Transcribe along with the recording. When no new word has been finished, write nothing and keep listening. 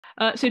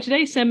So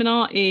today's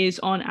seminar is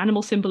on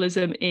animal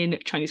symbolism in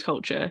Chinese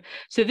culture.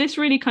 So this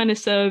really kind of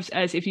serves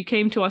as, if you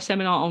came to our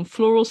seminar on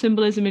floral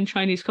symbolism in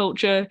Chinese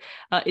culture,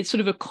 it's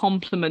sort of a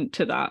complement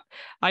to that.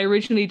 I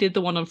originally did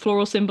the one on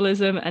floral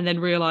symbolism and then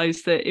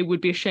realized that it would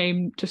be a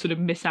shame to sort of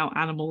miss out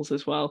animals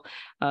as well,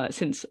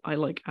 since I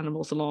like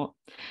animals a lot.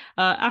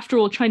 After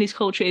all, Chinese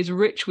culture is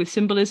rich with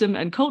symbolism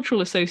and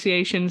cultural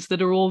associations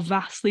that are all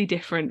vastly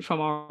different from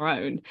our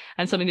own,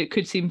 and something that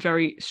could seem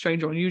very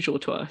strange or unusual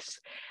to us.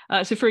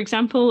 So, for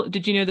example,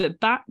 did you know that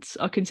bats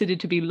are considered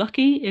to be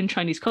lucky in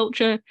Chinese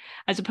culture,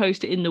 as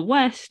opposed to in the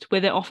West, where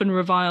they're often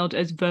reviled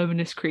as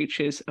verminous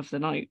creatures of the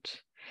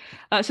night?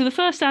 So the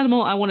first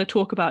animal I want to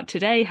talk about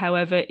today,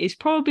 however, is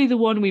probably the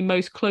one we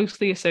most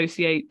closely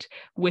associate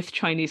with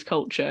Chinese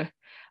culture,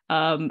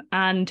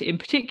 and in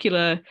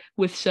particular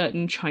with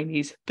certain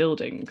Chinese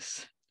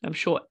buildings. I'm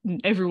sure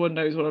everyone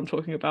knows what I'm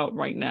talking about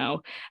right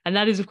now. And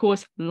that is, of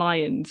course,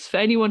 lions. For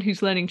anyone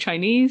who's learning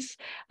Chinese,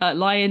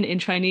 lion in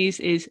Chinese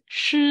is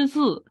狮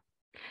子,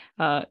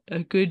 a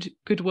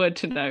good word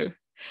to know.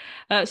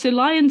 So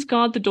lions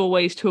guard the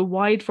doorways to a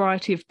wide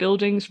variety of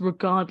buildings,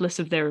 regardless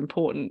of their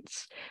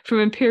importance, from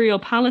imperial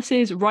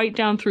palaces right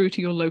down through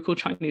to your local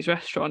Chinese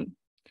restaurant.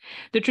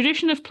 The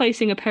tradition of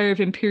placing a pair of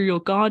imperial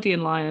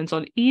guardian lions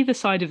on either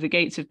side of the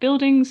gates of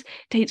buildings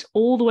dates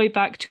all the way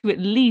back to at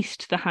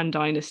least the Han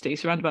Dynasty,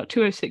 so around about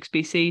 206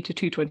 BC to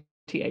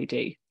 220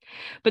 AD.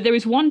 But there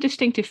is one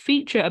distinctive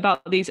feature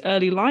about these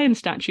early lion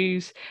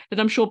statues that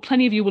I'm sure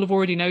plenty of you will have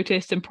already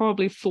noticed and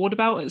probably thought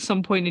about at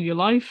some point in your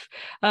life,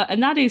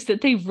 and that is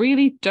that they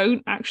really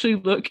don't actually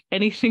look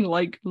anything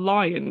like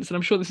lions, and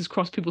I'm sure this has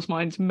crossed people's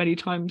minds many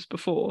times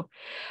before.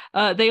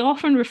 They are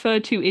often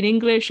referred to in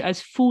English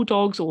as fool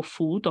dogs or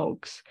fool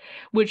dogs,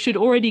 which should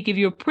already give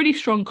you a pretty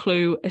strong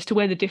clue as to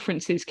where the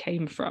differences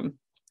came from.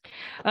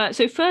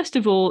 So first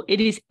of all, it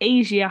is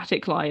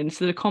Asiatic lions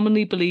that are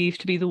commonly believed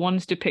to be the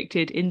ones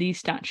depicted in these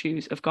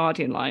statues of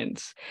guardian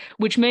lions,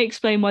 which may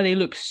explain why they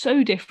look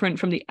so different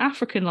from the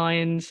African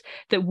lions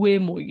that we're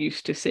more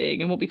used to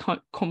seeing and what we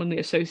commonly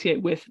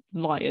associate with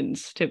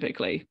lions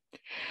typically.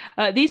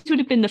 These would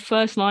have been the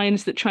first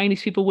lions that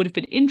Chinese people would have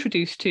been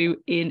introduced to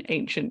in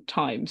ancient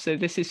times. So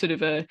this is sort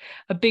of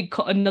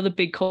another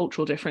big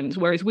cultural difference.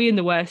 Whereas we in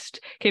the West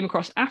came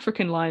across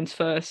African lions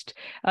first,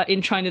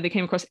 in China they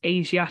came across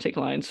Asiatic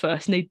lions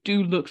first, and they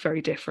do look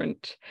very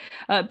different.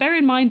 Bear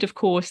in mind, of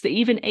course, that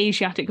even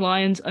Asiatic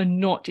lions are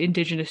not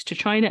indigenous to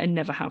China and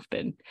never have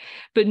been.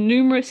 But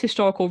numerous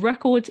historical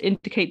records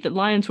indicate that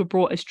lions were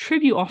brought as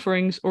tribute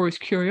offerings or as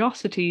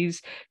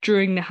curiosities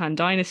during the Han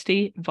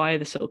Dynasty via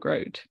the Silk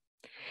Road.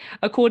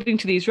 According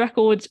to these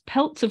records,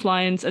 pelts of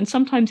lions and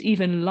sometimes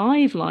even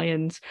live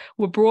lions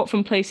were brought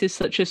from places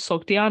such as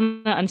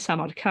Sogdiana and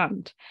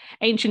Samarkand,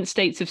 ancient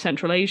states of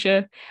Central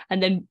Asia,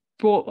 and then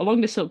brought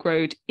along the Silk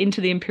Road into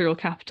the imperial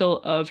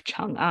capital of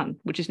Chang'an,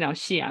 which is now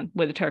Xi'an,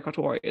 where the terracotta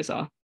warriors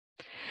are.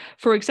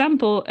 For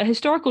example, a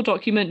historical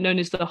document known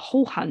as the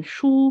Houhan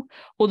Shu,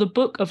 or the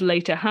Book of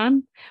Later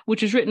Han,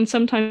 which was written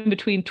sometime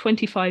between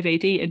 25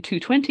 AD and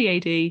 220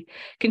 AD,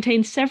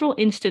 contains several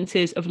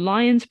instances of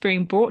lions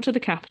being brought to the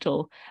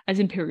capital as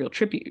imperial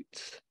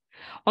tributes.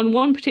 On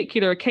one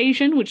particular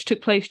occasion, which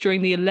took place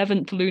during the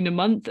 11th lunar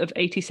month of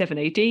 87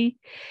 AD,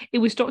 it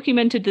was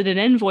documented that an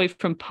envoy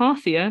from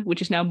Parthia,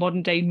 which is now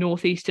modern-day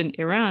northeastern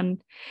Iran,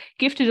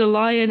 gifted a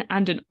lion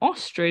and an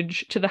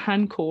ostrich to the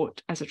Han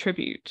court as a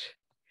tribute.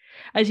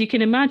 As you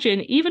can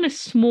imagine, even a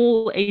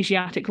small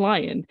Asiatic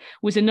lion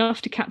was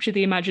enough to capture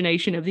the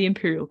imagination of the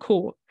imperial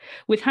court,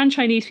 with Han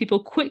Chinese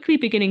people quickly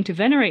beginning to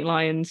venerate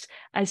lions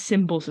as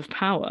symbols of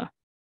power.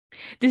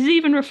 This is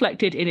even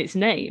reflected in its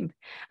name,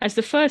 as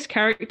the first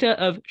character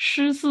of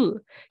狮子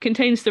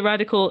contains the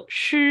radical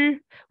师,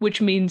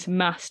 which means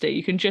master.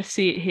 You can just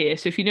see it here.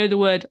 So if you know the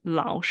word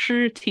老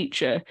师,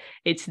 teacher,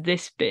 it's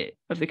this bit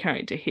of the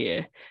character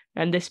here.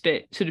 And this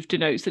bit sort of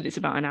denotes that it's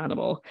about an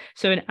animal.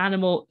 So an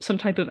animal, some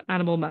type of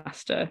animal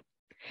master.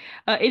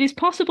 It is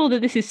possible that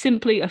this is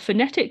simply a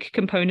phonetic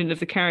component of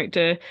the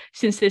character,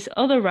 since this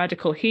other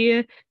radical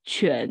here,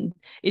 犬,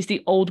 is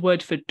the old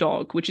word for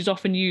dog, which is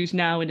often used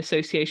now in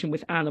association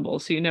with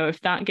animals. So you know if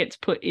that gets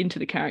put into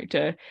the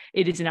character,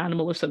 it is an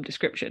animal of some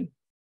description.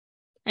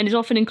 And is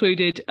often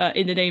included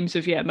in the names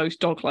of, most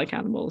dog-like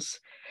animals.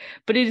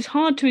 But it is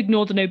hard to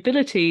ignore the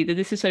nobility that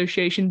this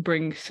association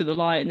brings to the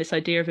lion, this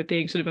idea of it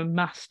being sort of a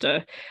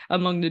master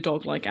among the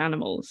dog-like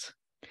animals.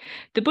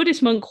 The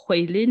Buddhist monk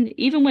Huilin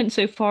even went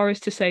so far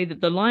as to say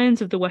that the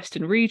lions of the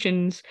Western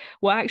regions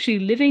were actually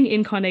living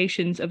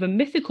incarnations of a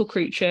mythical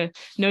creature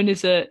known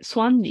as a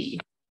Suanni.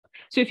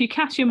 So if you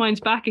cast your minds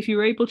back, if you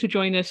were able to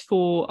join us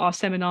for our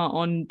seminar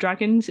on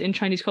dragons in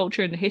Chinese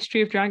culture and the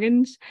history of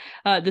dragons,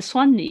 the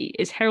Suanni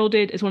is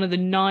heralded as one of the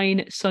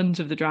 9 sons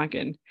of the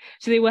dragon.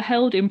 So they were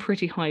held in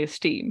pretty high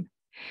esteem.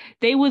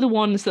 They were the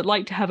ones that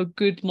like to have a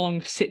good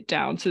long sit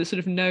down, so they're sort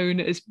of known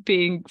as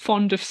being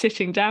fond of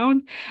sitting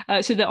down.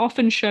 So they're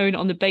often shown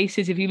on the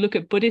bases. If you look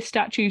at Buddhist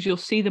statues, you'll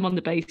see them on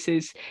the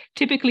bases,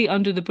 typically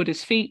under the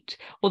Buddha's feet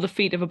or the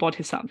feet of a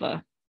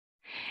bodhisattva.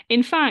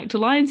 In fact,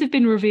 lions have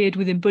been revered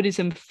within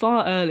Buddhism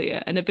far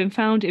earlier and have been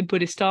found in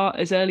Buddhist art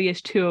as early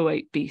as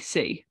 208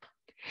 BC.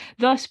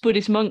 Thus,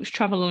 Buddhist monks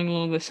travelling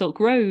along the Silk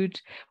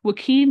Road were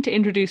keen to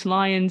introduce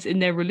lions in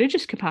their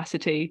religious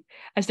capacity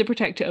as the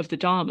protector of the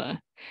Dharma,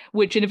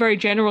 which in a very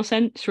general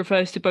sense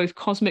refers to both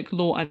cosmic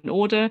law and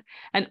order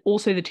and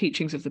also the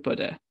teachings of the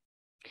Buddha.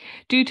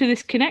 Due to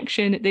this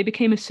connection, they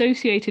became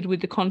associated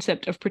with the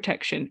concept of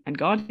protection and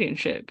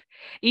guardianship,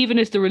 even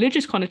as the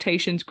religious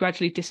connotations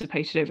gradually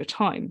dissipated over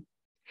time.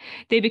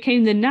 They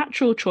became the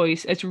natural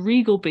choice as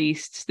regal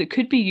beasts that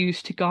could be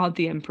used to guard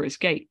the emperor's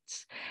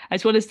gates,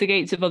 as well as the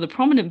gates of other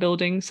prominent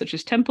buildings such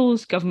as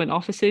temples, government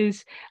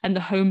offices, and the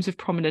homes of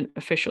prominent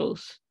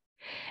officials.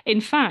 In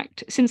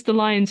fact, since the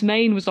lion's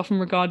mane was often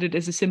regarded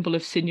as a symbol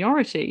of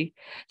seniority,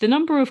 the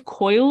number of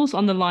coils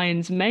on the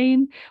lion's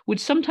mane would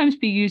sometimes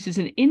be used as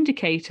an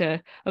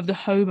indicator of the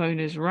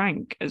homeowner's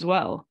rank as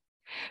well.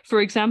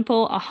 For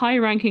example, a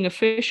high-ranking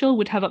official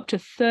would have up to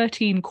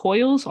 13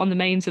 coils on the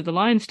manes of the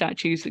lion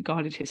statues that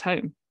guarded his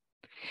home.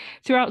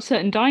 Throughout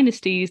certain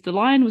dynasties, the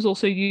lion was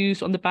also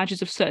used on the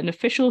badges of certain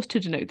officials to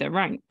denote their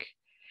rank.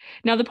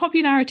 Now, the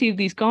popularity of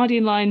these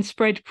guardian lions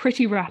spread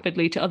pretty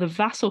rapidly to other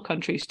vassal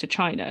countries to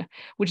China,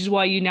 which is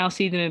why you now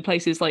see them in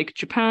places like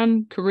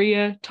Japan,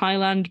 Korea,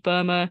 Thailand,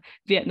 Burma,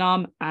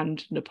 Vietnam,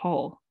 and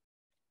Nepal.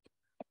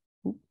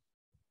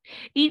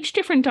 Each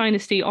different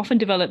dynasty often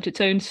developed its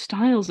own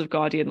styles of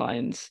guardian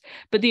lions,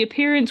 but the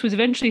appearance was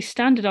eventually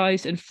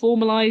standardized and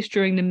formalized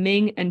during the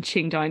Ming and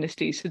Qing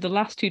dynasties, so the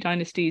last two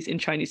dynasties in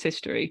Chinese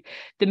history,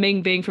 the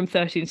Ming being from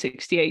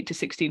 1368 to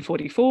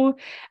 1644,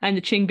 and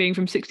the Qing being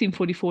from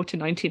 1644 to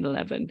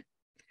 1911.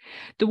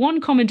 The one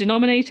common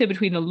denominator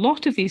between a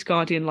lot of these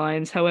guardian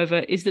lions, however,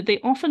 is that they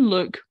often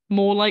look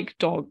more like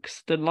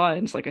dogs than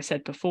lions, like I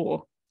said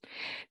before.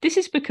 This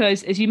is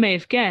because, as you may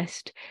have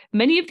guessed,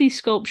 many of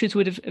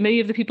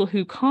the people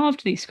who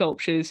carved these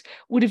sculptures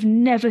would have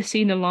never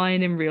seen a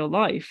lion in real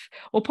life,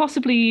 or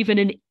possibly even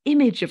an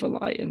image of a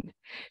lion.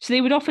 So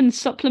they would often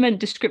supplement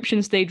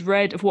descriptions they'd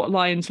read of what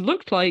lions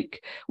looked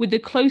like with the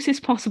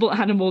closest possible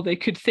animal they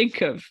could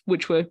think of,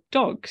 which were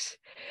dogs.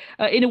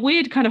 In a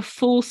weird kind of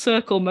full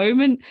circle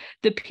moment,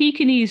 the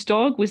Pekingese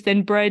dog was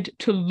then bred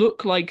to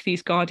look like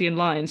these guardian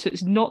lions. So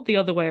it's not the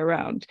other way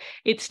around.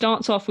 It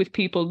starts off with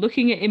people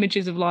looking at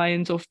images of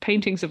lions or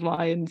paintings of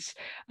lions,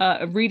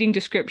 reading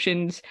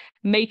descriptions,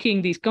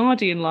 making these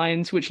guardian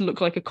lions, which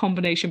look like a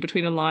combination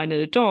between a lion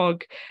and a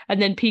dog.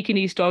 And then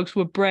Pekingese dogs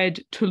were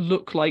bred to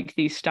look like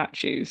these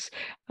statues.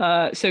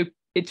 So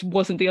it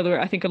wasn't the other way.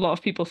 I think a lot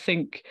of people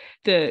think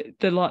the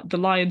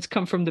lions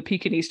come from the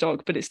Pekingese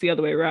dog, but it's the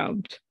other way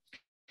around.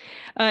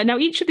 Now,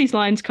 each of these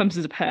lions comes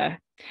as a pair,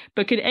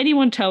 but can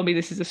anyone tell me,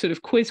 this is a sort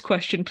of quiz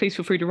question, please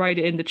feel free to write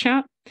it in the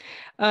chat.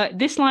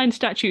 This lion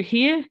statue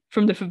here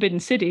from the Forbidden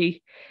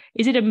City,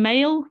 is it a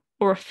male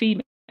or a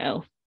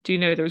female? Do you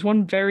know? There is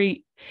one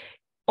very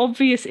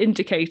obvious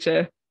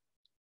indicator,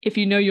 if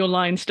you know your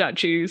lion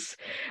statues,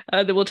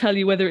 that will tell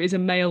you whether it is a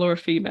male or a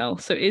female.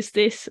 So is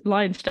this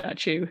lion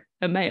statue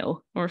a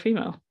male or a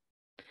female?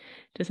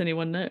 Does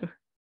anyone know?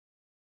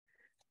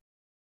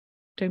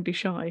 Don't be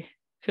shy.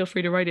 Feel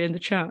free to write it in the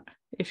chat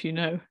if you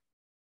know.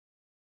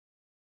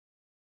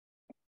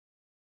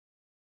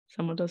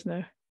 Someone does know.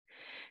 A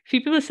few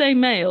people are saying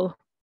male.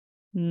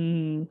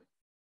 Now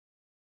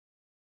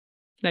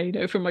you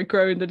know from my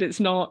groan that it's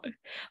not.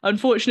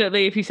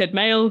 Unfortunately, if you said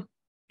male,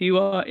 you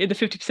are in the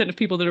 50% of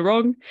people that are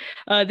wrong.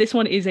 This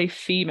one is a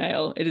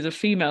female. It is a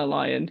female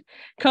lion.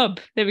 Cub.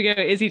 There we go.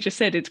 Izzy just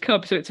said it's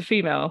cub, so it's a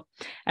female.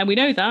 And we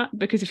know that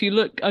because if you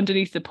look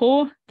underneath the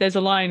paw, there's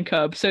a lion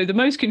cub. So the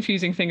most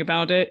confusing thing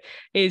about it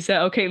is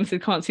that, Caitlin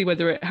said can't see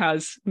whether it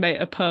has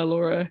a pearl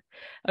or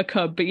a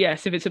cub. But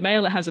yes, if it's a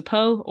male, it has a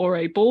pearl or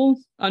a ball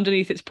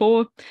underneath its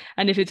paw.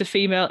 And if it's a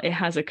female, it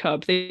has a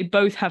cub. They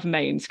both have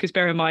manes, because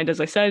bear in mind, as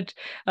I said,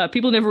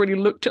 people never really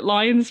looked at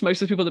lions,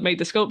 most of the people that made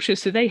the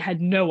sculptures, so they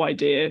had no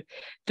idea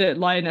that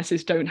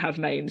lionesses don't have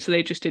manes. So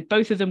they just did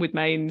both of them with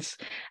manes.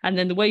 And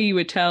then the way you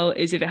would tell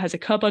is if it has a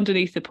cub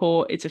underneath the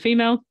paw, it's a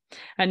female.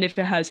 And if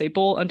it has a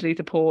ball underneath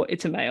the paw,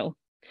 it's a male.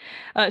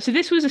 So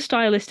this was a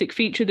stylistic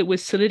feature that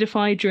was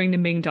solidified during the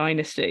Ming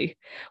Dynasty,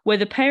 where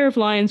the pair of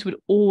lions would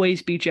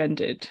always be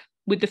gendered,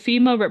 with the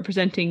female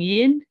representing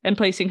yin and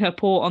placing her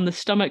paw on the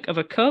stomach of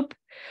a cub,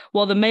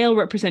 while the male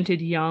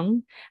represented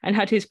yang and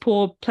had his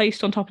paw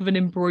placed on top of an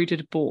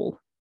embroidered ball.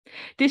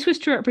 This was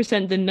to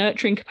represent the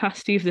nurturing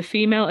capacity of the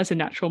female as a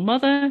natural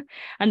mother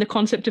and the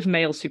concept of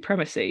male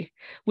supremacy,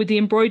 with the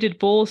embroidered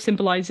ball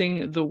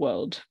symbolizing the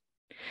world.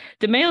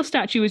 The male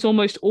statue is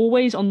almost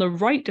always on the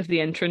right of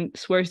the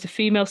entrance, whereas the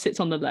female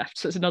sits on the left,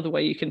 so it's another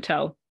way you can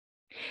tell.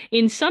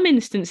 In some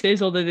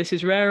instances, although this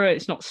is rarer,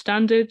 it's not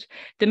standard,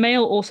 the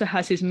male also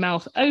has his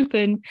mouth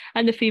open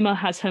and the female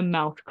has her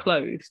mouth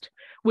closed,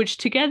 which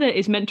together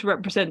is meant to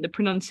represent the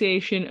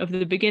pronunciation of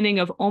the beginning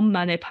of Om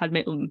Mani Padme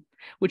Um,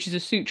 which is a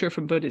sutra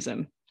from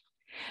Buddhism.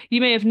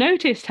 You may have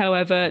noticed,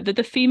 however, that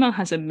the female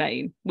has a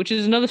mane, which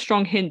is another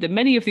strong hint that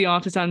many of the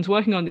artisans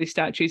working on these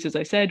statues, as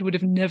I said, would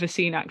have never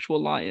seen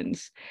actual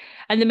lions,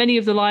 and that many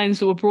of the lions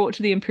that were brought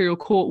to the imperial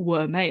court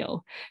were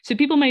male. So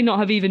people may not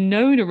have even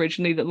known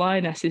originally that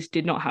lionesses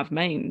did not have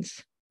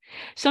manes.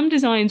 Some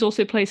designs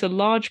also place a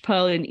large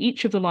pearl in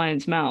each of the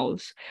lion's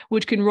mouths,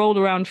 which can roll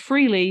around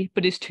freely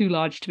but is too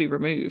large to be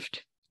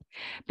removed.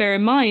 Bear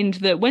in mind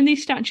that when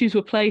these statues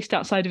were placed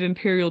outside of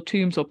imperial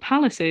tombs or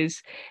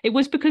palaces, it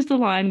was because the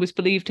lion was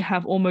believed to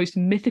have almost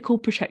mythical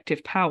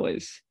protective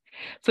powers.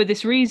 For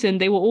this reason,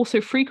 they were also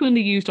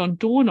frequently used on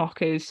door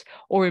knockers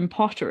or in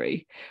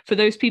pottery, for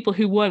those people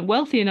who weren't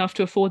wealthy enough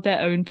to afford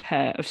their own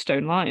pair of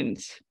stone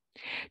lions.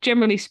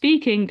 Generally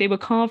speaking, they were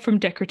carved from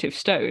decorative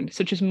stone,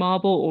 such as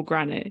marble or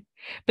granite,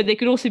 but they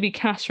could also be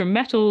cast from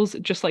metals,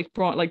 just like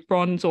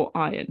bronze or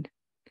iron.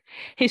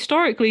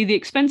 Historically, the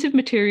expensive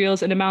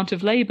materials and amount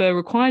of labour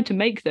required to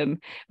make them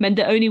meant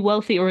that only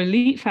wealthy or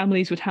elite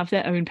families would have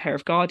their own pair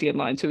of guardian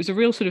lions, so it was a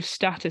real sort of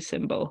status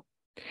symbol.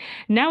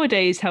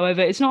 Nowadays,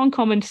 however, it's not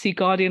uncommon to see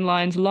guardian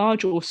lions,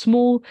 large or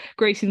small,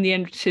 gracing the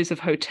entrances of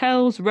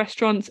hotels,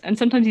 restaurants, and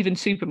sometimes even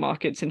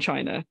supermarkets in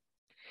China.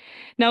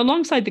 Now,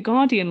 alongside the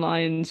guardian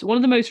lions, one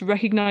of the most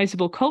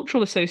recognizable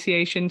cultural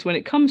associations when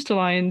it comes to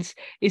lions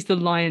is the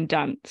lion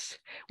dance,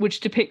 which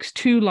depicts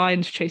two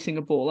lions chasing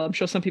a ball. I'm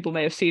sure some people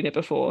may have seen it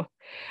before.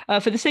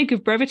 For the sake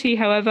of brevity,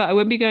 however, I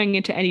won't be going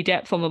into any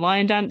depth on the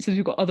lion dance as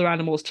we've got other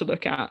animals to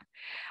look at.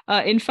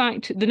 In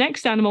fact, the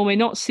next animal may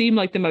not seem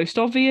like the most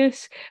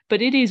obvious,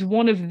 but it is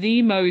one of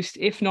the most,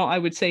 if not, I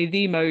would say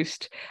the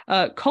most,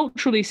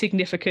 culturally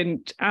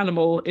significant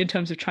animal in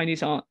terms of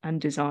Chinese art and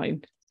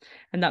design.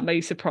 And that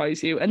may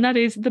surprise you, and that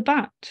is the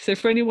bat. So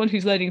for anyone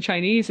who's learning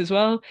Chinese as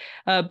well,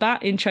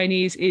 bat in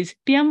Chinese is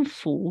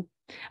bianfu,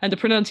 and the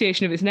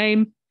pronunciation of its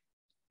name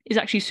is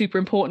actually super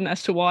important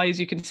as to why, as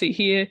you can see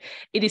here,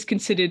 it is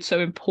considered so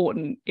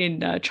important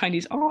in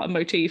Chinese art and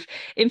motif.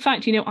 In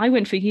fact, I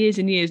went for years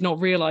and years not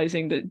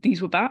realizing that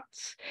these were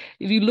bats.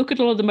 If you look at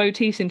a lot of the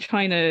motifs in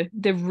China,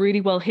 they're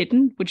really well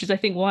hidden, which is, I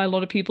think, why a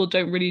lot of people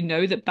don't really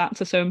know that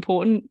bats are so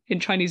important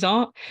in Chinese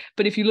art.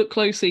 But if you look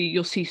closely,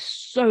 you'll see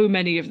so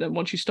many of them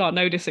once you start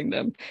noticing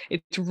them.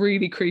 It's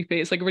really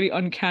creepy. It's like a really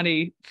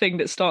uncanny thing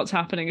that starts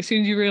happening. As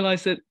soon as you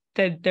realize that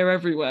they're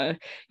everywhere,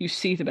 you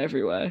see them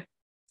everywhere.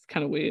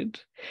 Kind of weird.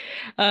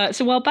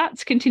 So while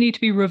bats continue to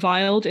be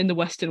reviled in the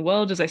Western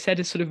world, as I said,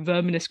 as sort of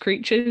verminous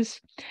creatures,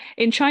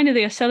 in China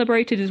they are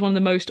celebrated as one of the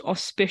most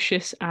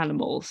auspicious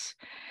animals.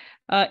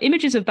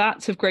 Images of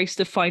bats have graced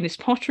the finest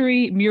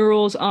pottery,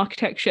 murals,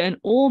 architecture, and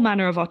all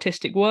manner of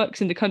artistic works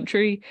in the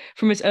country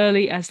from as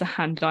early as the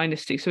Han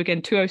Dynasty, so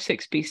again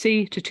 206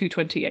 BC to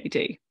 220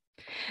 AD.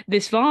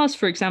 This vase,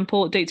 for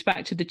example, dates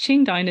back to the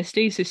Qing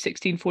dynasty, so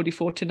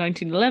 1644 to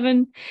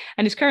 1911,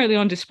 and is currently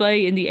on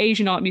display in the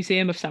Asian Art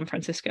Museum of San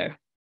Francisco.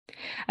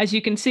 As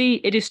you can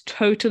see, it is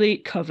totally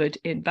covered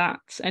in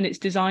bats, and it's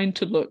designed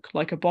to look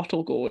like a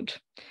bottle gourd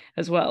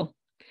as well.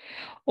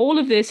 All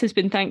of this has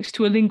been thanks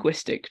to a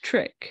linguistic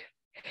trick.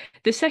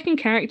 The second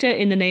character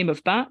in the name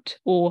of bat,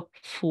 or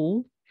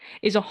fu,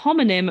 is a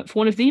homonym for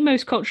one of the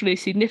most culturally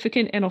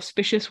significant and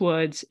auspicious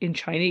words in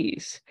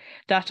Chinese,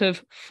 that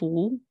of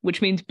fu,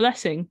 which means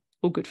blessing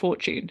or good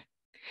fortune.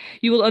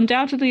 You will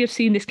undoubtedly have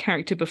seen this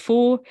character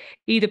before,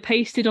 either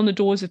pasted on the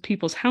doors of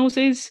people's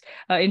houses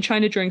in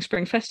China during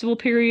Spring Festival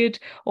period,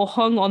 or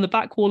hung on the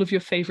back wall of your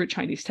favorite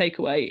Chinese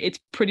takeaway. It's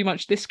pretty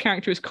much, this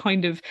character is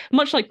kind of,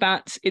 much like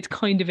bats, it's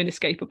kind of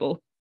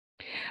inescapable.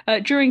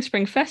 During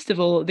Spring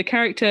Festival, the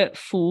character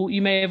Fu,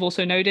 you may have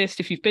also noticed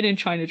if you've been in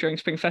China during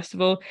Spring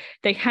Festival,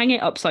 they hang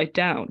it upside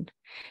down,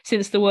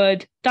 since the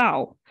word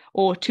dao,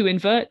 or to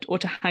invert or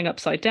to hang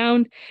upside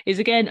down, is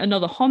again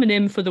another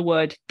homonym for the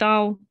word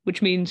dao,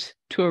 which means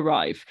to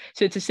arrive.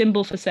 So it's a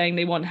symbol for saying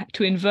they want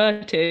to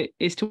invert it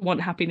is to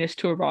want happiness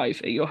to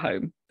arrive at your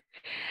home.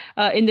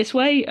 In this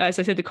way, as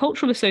I said, the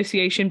cultural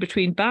association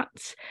between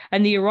bats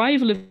and the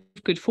arrival of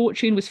good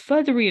fortune was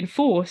further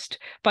reinforced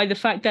by the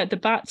fact that the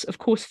bats, of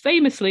course,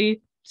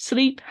 famously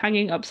sleep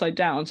hanging upside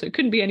down. So it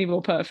couldn't be any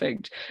more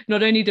perfect.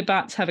 Not only do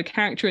bats have a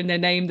character in their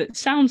name that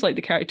sounds like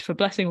the character for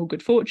blessing or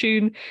good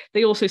fortune,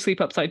 they also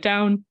sleep upside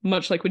down,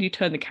 much like when you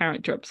turn the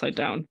character upside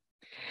down.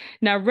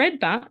 Now, red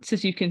bats,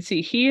 as you can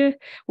see here,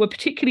 were a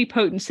particularly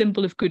potent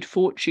symbol of good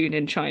fortune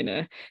in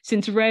China,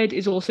 since red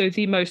is also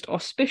the most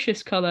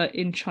auspicious colour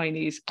in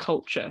Chinese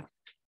culture.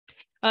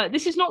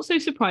 This is not so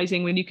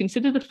surprising when you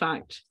consider the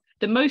fact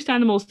that most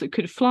animals that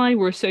could fly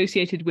were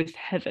associated with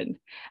heaven,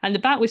 and the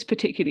bat was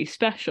particularly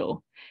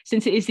special,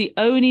 since it is the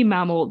only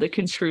mammal that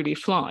can truly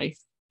fly.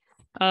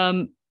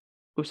 For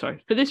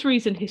this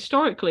reason,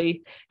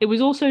 historically, it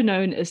was also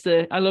known as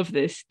I love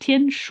this,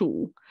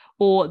 TanSuo,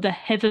 or the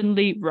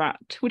heavenly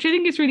rat, which I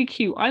think is really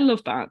cute. I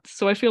love bats,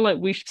 so I feel like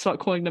we should start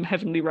calling them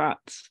heavenly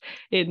rats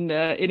in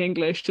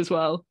English as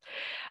well.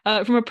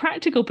 From a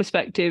practical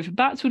perspective,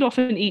 bats would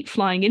often eat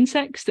flying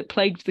insects that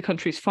plagued the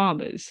country's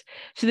farmers,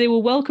 so they were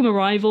welcome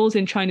arrivals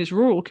in China's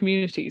rural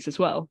communities as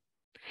well.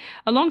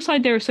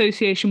 Alongside their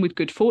association with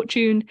good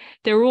fortune,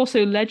 there are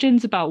also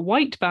legends about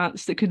white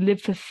bats that could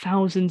live for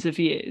thousands of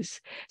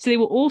years. So they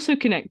were also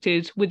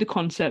connected with the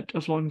concept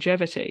of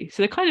longevity.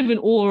 So they're kind of an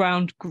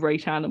all-around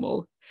great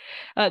animal.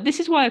 This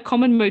is why a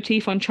common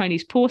motif on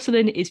Chinese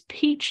porcelain is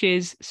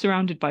peaches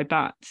surrounded by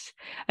bats,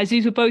 as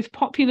these were both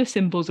popular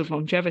symbols of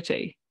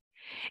longevity.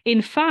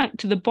 In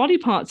fact, the body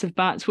parts of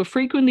bats were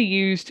frequently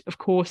used, of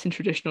course, in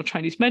traditional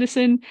Chinese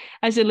medicine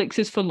as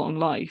elixirs for long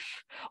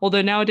life.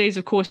 Although nowadays,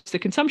 of course, the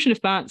consumption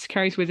of bats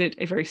carries with it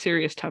a very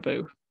serious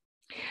taboo.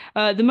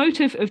 The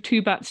motif of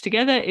two bats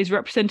together is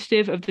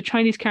representative of the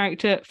Chinese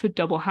character for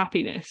double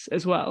happiness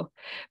as well,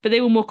 but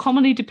they were more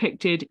commonly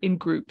depicted in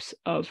groups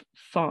of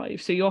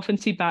 5. So you often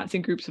see bats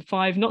in groups of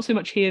 5, not so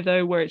much here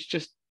though, where it's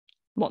just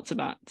lots of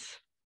bats.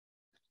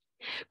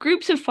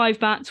 Groups of 5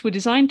 bats were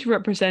designed to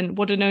represent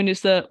what are known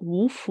as the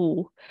Wu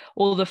Fu,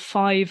 or the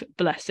 5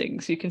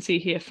 blessings. You can see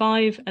here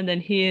 5, and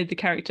then here the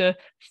character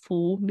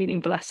Fu,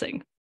 meaning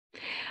blessing.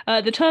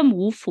 The term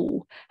Wu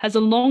Fu has a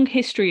long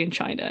history in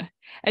China,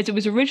 as it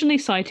was originally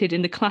cited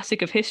in the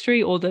Classic of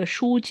History, or the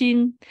Shu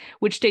Jing,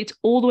 which dates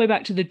all the way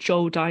back to the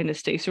Zhou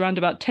dynasty, so around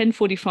about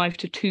 1045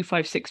 to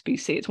 256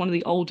 BC. It's one of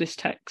the oldest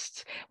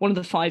texts, one of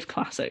the 5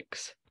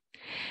 classics.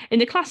 In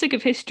the Classic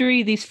of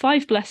History, these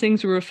 5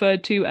 blessings were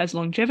referred to as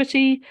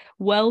longevity,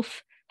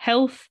 wealth,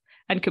 health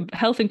and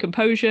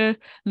composure,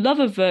 love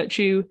of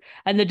virtue,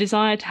 and the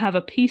desire to have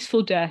a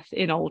peaceful death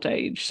in old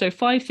age. So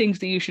 5 things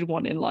that you should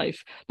want in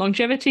life: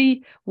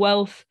 longevity,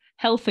 wealth,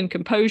 health and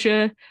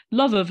composure,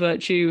 love of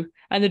virtue,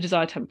 and the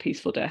desire to have a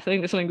peaceful death. I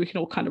think that's something we can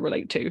all kind of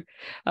relate to,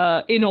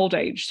 in old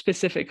age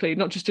specifically,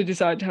 not just a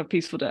desire to have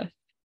peaceful death.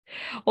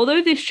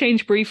 Although this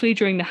changed briefly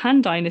during the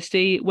Han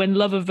Dynasty, when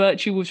love of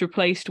virtue was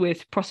replaced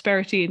with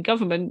prosperity in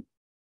government,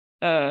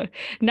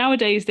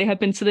 nowadays they have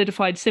been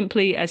solidified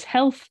simply as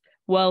health,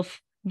 wealth,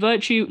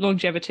 virtue,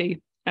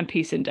 longevity, and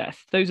peace in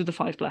death. Those are the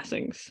 5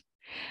 blessings.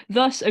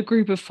 Thus, a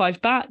group of 5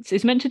 bats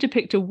is meant to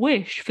depict a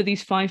wish for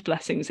these 5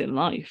 blessings in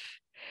life.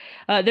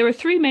 There are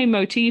 3 main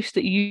motifs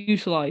that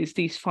utilize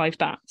these 5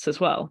 bats as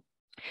well.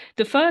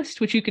 The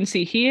first, which you can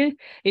see here,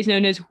 is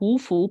known as Wu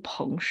Fu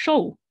Peng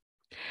Shou.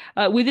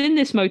 Within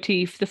this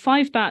motif, the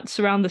 5 bats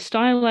surround the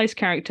stylized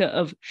character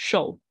of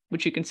Shou,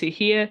 which you can see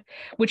here,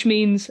 which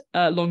means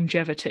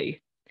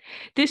longevity.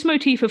 This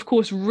motif, of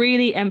course,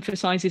 really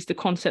emphasizes the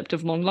concept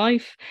of long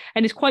life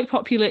and is quite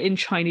popular in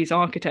Chinese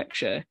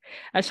architecture,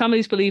 as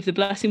families believe the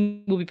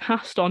blessing will be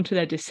passed on to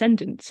their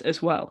descendants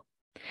as well.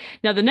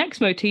 Now, the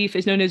next motif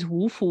is known as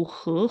Wu Fu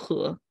He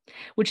He,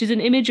 which is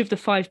an image of the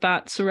 5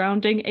 bats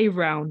surrounding a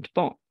round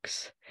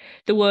box.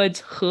 The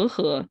words He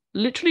He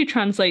literally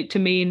translate to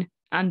mean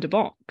and a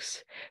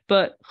box,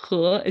 but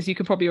He, as you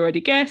can probably already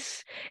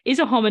guess, is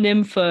a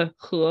homonym for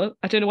He.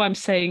 I don't know why I'm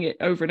saying it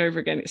over and over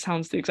again, it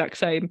sounds the exact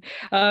same,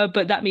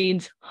 but that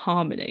means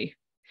harmony.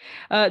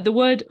 The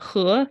word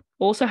He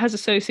also has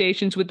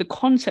associations with the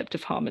concept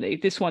of harmony.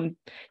 This one,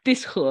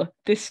 this He,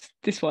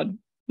 this one,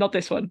 not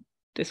this one,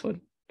 this one.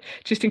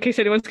 Just in case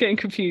anyone's getting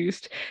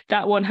confused,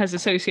 that one has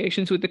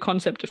associations with the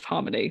concept of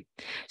harmony.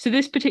 So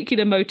this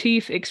particular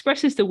motif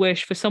expresses the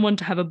wish for someone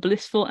to have a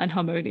blissful and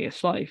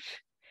harmonious life.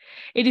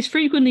 It is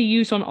frequently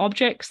used on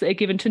objects that are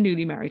given to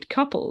newly married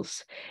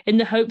couples, in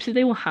the hopes that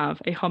they will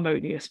have a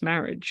harmonious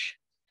marriage.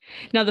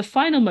 Now, the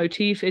final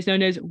motif is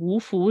known as Wu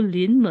Fu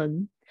Lin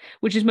Men,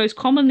 which is most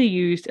commonly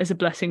used as a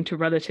blessing to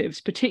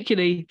relatives,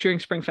 particularly during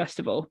Spring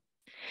Festival.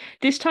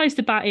 This ties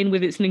the bat in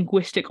with its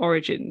linguistic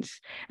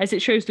origins, as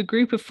it shows the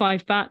group of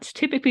 5 bats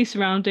typically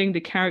surrounding the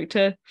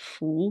character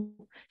Fu,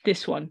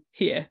 this one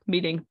here,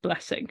 meaning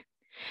blessing.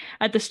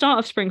 At the start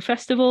of Spring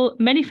Festival,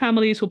 many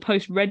families will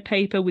post red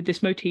paper with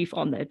this motif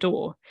on their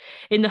door,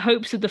 in the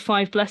hopes that the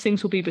 5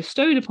 blessings will be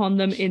bestowed upon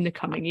them in the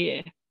coming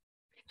year.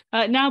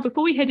 Now,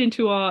 before we head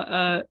into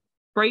our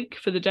break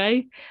for the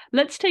day,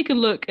 let's take a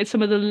look at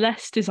some of the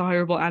less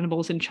desirable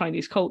animals in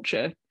Chinese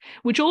culture,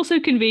 which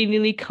also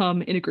conveniently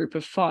come in a group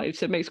of 5,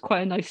 so it makes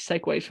quite a nice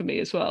segue for me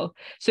as well.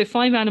 So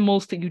 5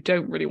 animals that you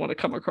don't really want to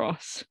come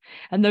across,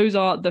 and those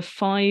are the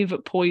 5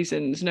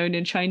 poisons, known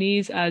in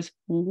Chinese as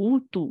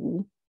Wu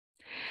Du.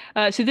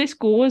 So this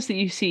gauze that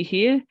you see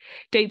here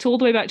dates all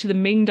the way back to the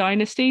Ming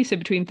Dynasty, so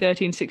between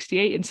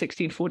 1368 and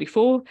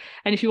 1644.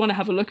 And if you want to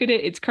have a look at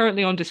it, it's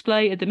currently on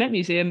display at the Met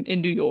Museum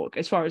in New York,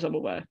 as far as I'm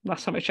aware,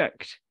 last time I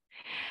checked.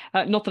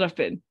 Not that I've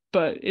been,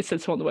 but it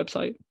says so on the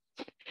website.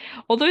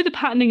 Although the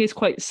patterning is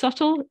quite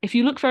subtle, if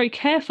you look very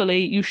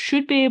carefully, you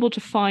should be able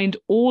to find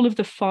all of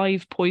the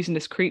 5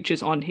 poisonous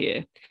creatures on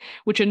here,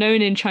 which are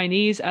known in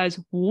Chinese as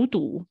Wu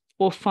Du,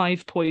 or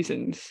 5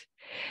 poisons.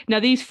 Now,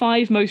 these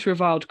 5 most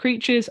reviled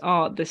creatures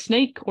are the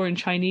snake, or in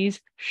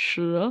Chinese,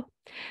 shi,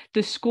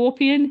 the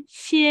scorpion,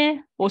 xie,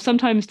 or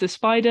sometimes the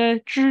spider,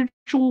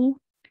 zhizhu,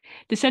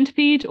 the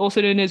centipede,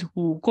 also known as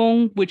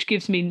wugong, which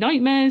gives me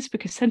nightmares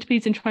because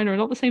centipedes in China are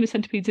not the same as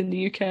centipedes in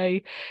the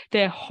UK.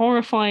 They're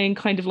horrifying,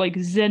 kind of like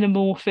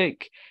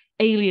xenomorphic,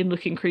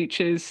 alien-looking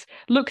creatures.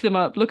 Look them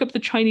up. Look up the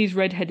Chinese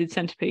red-headed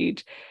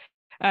centipede.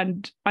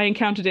 and I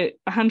encountered it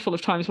a handful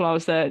of times while I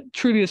was there.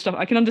 Truly, the stuff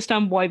I can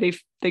understand why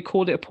they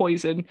called it a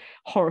poison.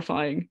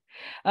 Horrifying.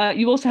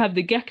 You also have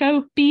the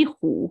gecko,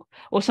 bihu,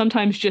 or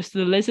sometimes just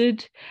the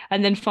lizard,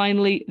 and then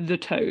finally the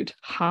toad,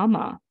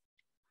 hama.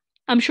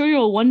 I'm sure you're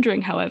all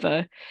wondering,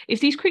 however,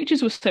 if these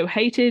creatures were so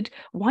hated,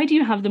 why do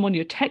you have them on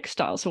your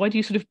textiles? So why do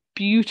you sort of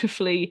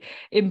beautifully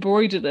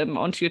embroider them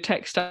onto your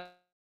textiles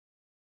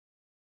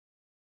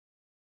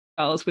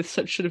with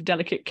such sort of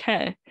delicate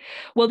care?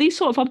 Well, these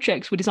sort of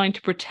objects were designed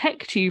to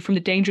protect you from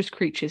the dangerous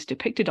creatures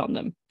depicted on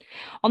them.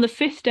 On the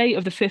 5th day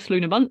of the 5th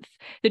lunar month,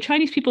 the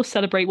Chinese people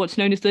celebrate what's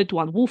known as the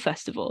Duanwu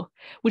Festival,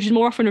 which is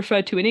more often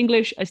referred to in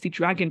English as the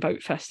Dragon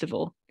Boat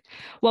Festival.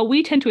 While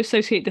we tend to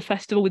associate the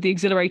festival with the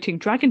exhilarating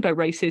dragon boat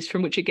races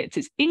from which it gets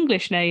its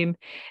English name,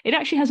 it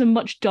actually has a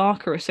much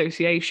darker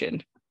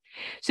association.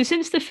 So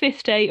since the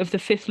 5th day of the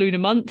 5th lunar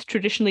month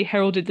traditionally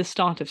heralded the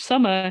start of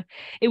summer,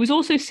 it was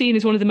also seen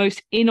as one of the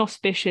most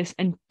inauspicious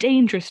and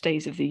dangerous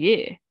days of the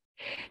year.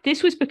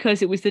 This was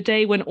because it was the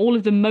day when all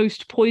of the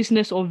most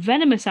poisonous or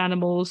venomous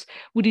animals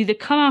would either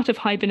come out of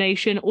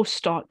hibernation or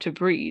start to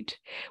breed,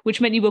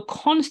 which meant you were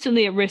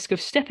constantly at risk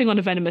of stepping on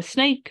a venomous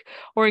snake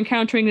or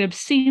encountering an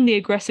obscenely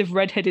aggressive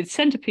red-headed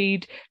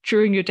centipede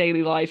during your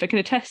daily life. I can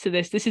attest to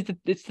this.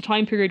 It's the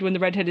time period when the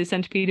red-headed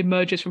centipede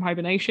emerges from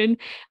hibernation,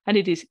 and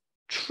it is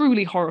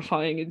truly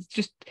horrifying. It's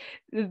just,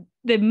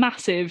 they're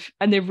massive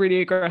and they're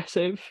really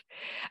aggressive.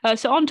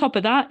 So on top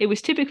of that, it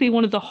was typically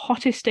one of the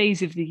hottest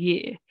days of the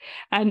year.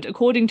 And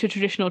according to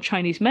traditional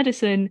Chinese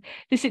medicine,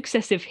 this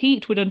excessive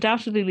heat would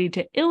undoubtedly lead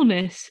to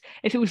illness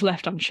if it was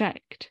left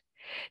unchecked.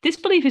 This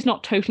belief is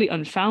not totally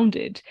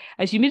unfounded,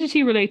 as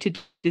humidity-related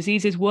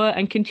diseases were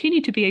and continue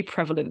to be a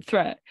prevalent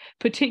threat,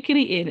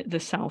 particularly in the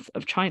south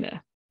of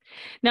China.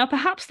 Now,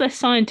 perhaps their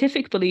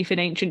scientific belief in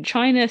ancient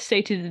China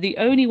stated that the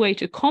only way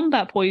to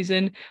combat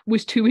poison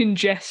was to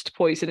ingest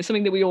poison. It's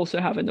something that we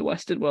also have in the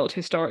Western world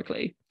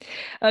historically.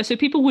 So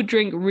people would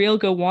drink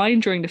realga wine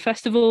during the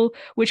festival,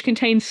 which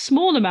contains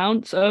small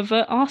amounts of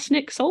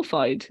arsenic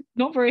sulfide,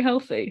 not very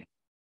healthy.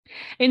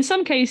 In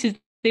some cases,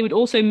 they would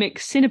also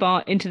mix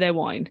cinnabar into their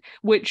wine,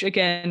 which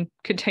again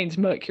contains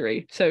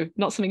mercury, so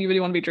not something you really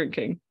want to be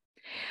drinking.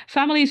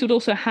 Families would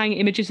also hang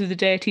images of the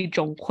deity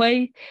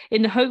Zhonghui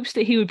in the hopes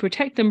that he would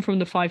protect them from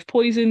the 5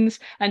 poisons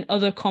and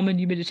other common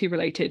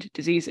humidity-related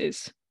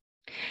diseases.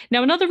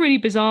 Now, another really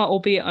bizarre,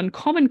 albeit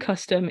uncommon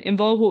custom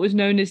involved what was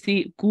known as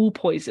the ghoul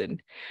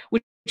poison,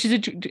 which has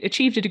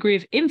achieved a degree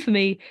of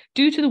infamy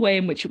due to the way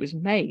in which it was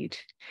made.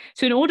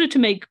 So in order to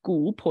make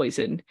ghoul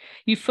poison,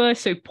 you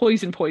first had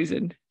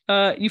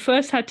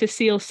to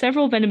seal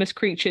several venomous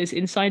creatures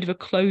inside of a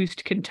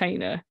closed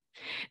container.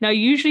 Now,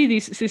 usually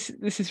this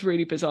is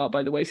really bizarre,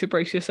 by the way, so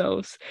brace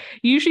yourselves.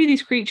 Usually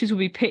these creatures will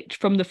be picked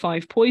from the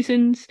 5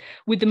 poisons,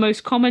 with the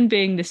most common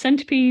being the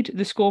centipede,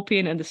 the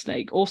scorpion, and the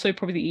snake, also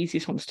probably the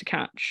easiest ones to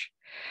catch.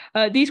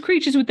 These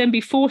creatures would then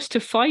be forced to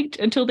fight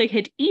until they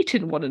had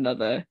eaten one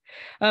another,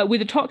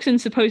 with the toxin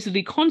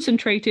supposedly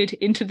concentrated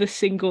into the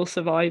single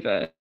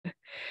survivor.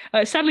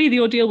 Sadly, the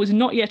ordeal was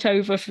not yet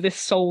over for this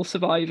sole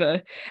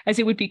survivor, as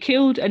it would be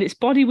killed and its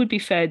body would be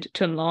fed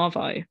to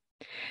larvae.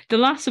 The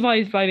last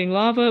surviving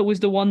larva was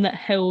the one that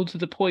held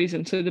the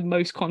poison, so the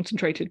most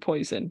concentrated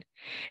poison.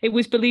 It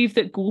was believed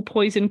that ghoul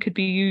poison could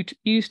be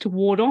used to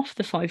ward off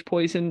the 5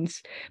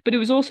 poisons, but it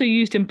was also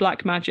used in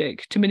black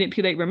magic to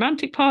manipulate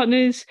romantic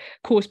partners,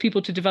 cause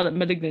people to develop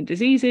malignant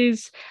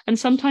diseases, and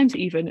sometimes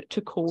even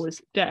to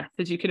cause death.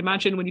 As you can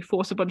imagine, when you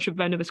force a bunch of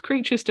venomous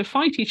creatures to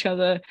fight each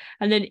other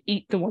and then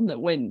eat the one that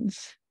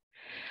wins.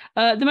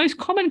 The most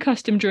common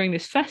custom during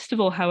this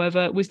festival,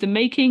 however, was the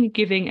making,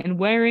 giving, and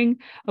wearing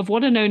of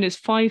what are known as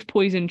 5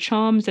 poison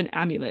charms and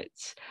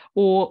amulets,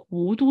 or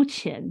五毒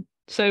钱.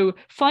 So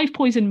 5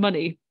 poison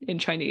money in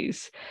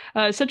Chinese,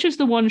 such as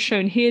the ones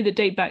shown here that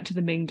date back to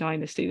the Ming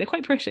Dynasty. They're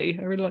quite pretty.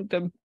 I really like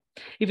them,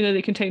 even though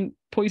they contain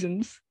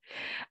poisons.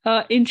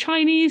 In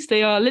Chinese,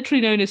 they are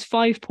literally known as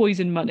 5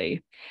 poison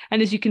money.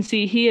 And as you can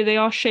see here, they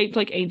are shaped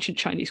like ancient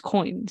Chinese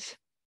coins.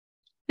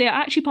 They are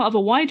actually part of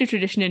a wider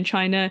tradition in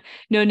China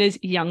known as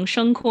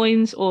Yangsheng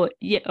coins, or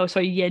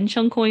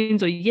Yansheng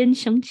coins, or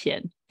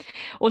Yanshengqian,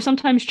 or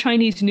sometimes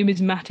Chinese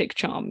numismatic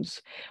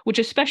charms, which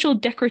are special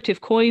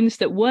decorative coins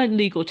that weren't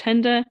legal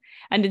tender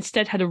and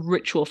instead had a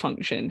ritual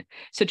function,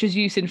 such as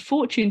use in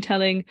fortune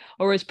telling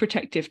or as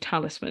protective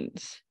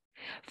talismans.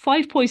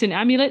 5 poison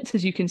amulets,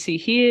 as you can see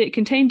here,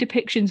 contain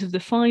depictions of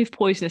the 5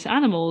 poisonous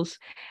animals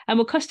and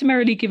were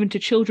customarily given to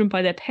children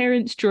by their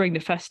parents during the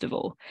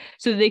festival,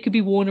 so that they could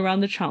be worn around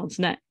the child's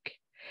neck.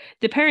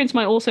 The parents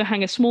might also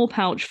hang a small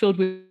pouch filled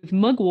with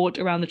mugwort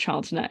around the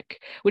child's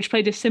neck, which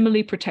played a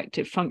similarly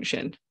protective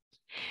function.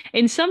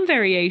 In some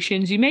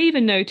variations, you may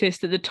even notice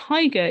that the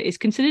tiger is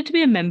considered to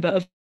be a member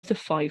of the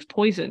 5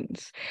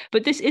 poisons,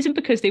 but this isn't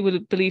because they were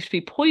believed to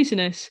be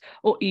poisonous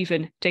or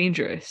even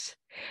dangerous.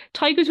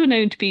 Tigers were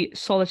known to be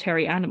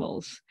solitary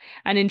animals,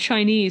 and in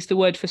Chinese, the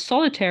word for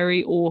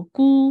solitary, or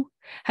gu,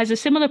 has a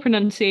similar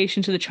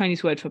pronunciation to the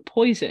Chinese word for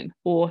poison,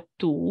 or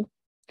du.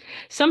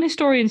 Some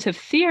historians have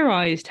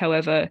theorized,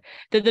 however,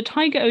 that the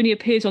tiger only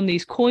appears on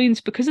these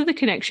coins because of the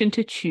connection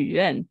to Qu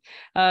Yuan,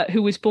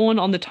 who was born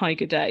on the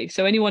Tiger Day.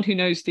 So anyone who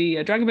knows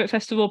the Dragon Boat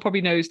Festival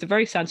probably knows the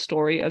very sad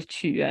story of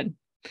Qu Yuan.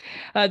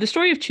 The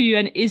story of Qu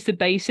Yuan is the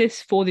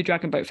basis for the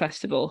Dragon Boat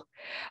Festival.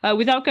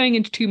 Without going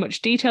into too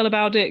much detail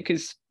about it,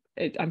 because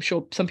I'm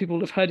sure some people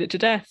have heard it to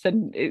death,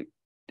 and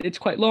it's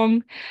quite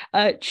long.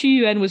 Qu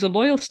Yuan was a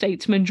loyal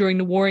statesman during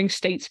the Warring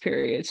States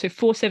period, so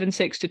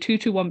 476 to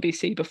 221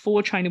 BC,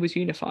 before China was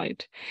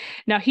unified.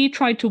 Now, he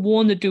tried to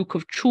warn the Duke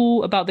of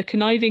Chu about the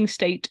conniving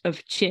state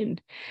of Qin,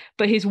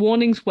 but his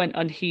warnings went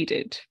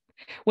unheeded.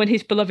 When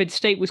his beloved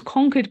state was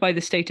conquered by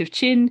the state of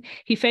Qin,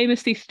 he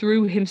famously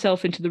threw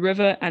himself into the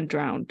river and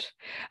drowned.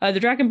 The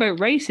dragon boat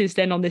races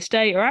then on this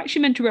day are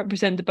actually meant to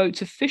represent the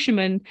boats of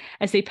fishermen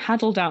as they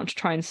paddled out to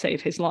try and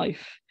save his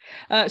life.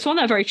 So on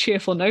that very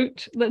cheerful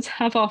note, let's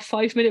have our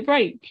 5-minute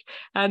break.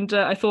 And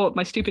I thought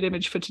my stupid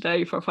image for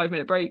today for a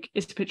 5-minute break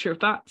is a picture of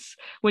bats.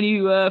 When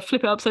you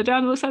flip it upside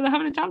down, it looks like they're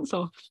having a dance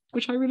off,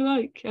 which I really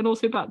like. And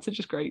also bats are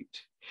just great.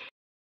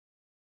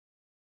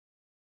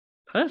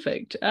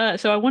 Perfect.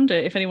 So I wonder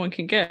if anyone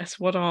can guess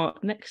what our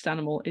next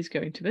animal is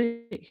going to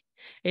be.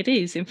 It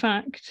is, in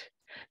fact,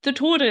 the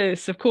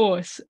tortoise, of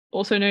course,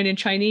 also known in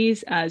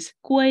Chinese as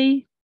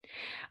gui.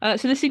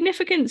 So the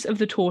significance of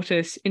the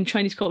tortoise in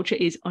Chinese culture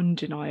is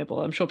undeniable.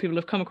 I'm sure people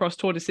have come across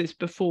tortoises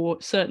before,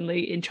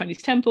 certainly in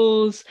Chinese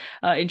temples,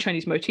 in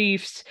Chinese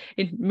motifs,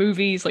 in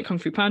movies like Kung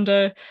Fu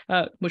Panda,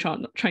 which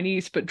aren't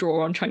Chinese but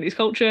draw on Chinese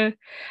culture.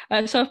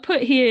 So I've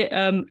put here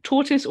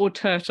tortoise or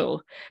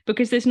turtle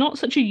because there's not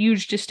such a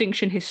huge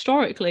distinction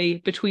historically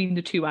between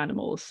the two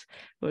animals.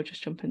 We'll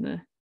just jump in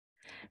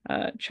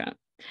the chat.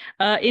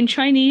 In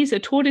Chinese, a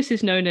tortoise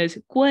is known as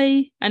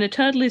gui, and a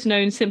turtle is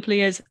known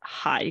simply as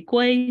hai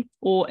gui,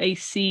 or a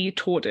sea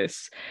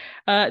tortoise.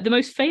 The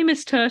most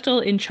famous turtle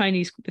in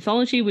Chinese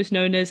mythology was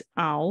known as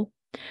Ao,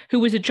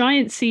 who was a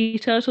giant sea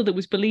turtle that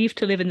was believed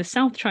to live in the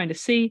South China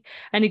Sea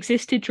and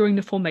existed during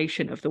the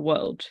formation of the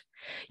world.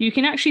 You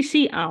can actually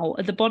see Ao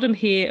at the bottom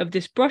here of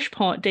this brush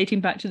pot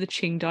dating back to the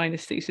Qing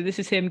dynasty. So this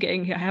is him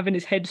having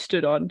his head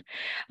stood on,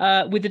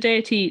 with the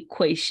deity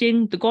Kui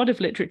Xing, the god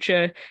of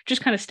literature,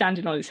 just kind of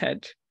standing on his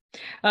head.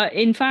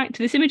 In fact,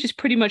 this image is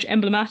pretty much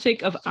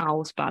emblematic of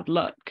Ao's bad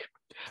luck.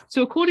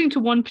 So according to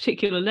one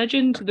particular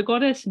legend, the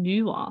goddess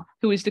Nuwa,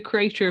 who is the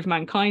creator of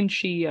mankind,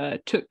 she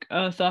took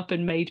Earth up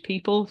and made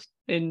people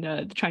in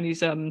the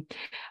Chinese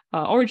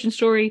origin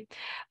story.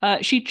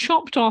 She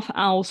chopped off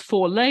Ao's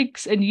 4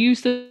 legs and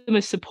used them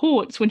as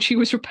supports when she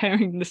was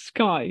repairing the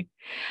sky.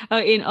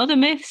 In other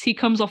myths, he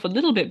comes off a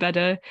little bit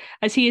better,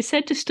 as he is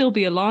said to still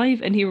be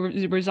alive and he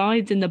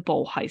resides in the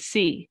Bohai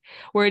Sea,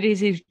 where it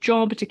is his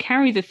job to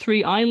carry the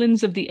 3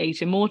 islands of the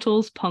 8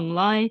 immortals, Peng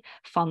Lai,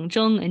 Fang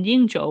Zheng, and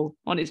Yingzhou,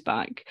 on his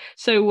back.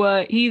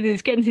 So he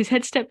is getting his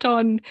head stepped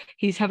on,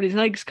 he's having his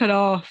legs cut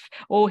off,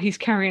 or he's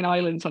carrying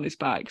islands on his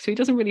back. So he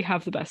doesn't really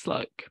have the best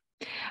luck.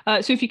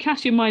 So if you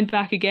cast your mind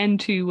back again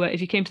to if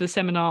you came to the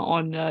seminar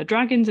on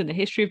dragons and the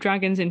history of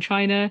dragons in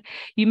China,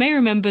 you may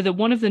remember that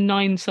one of the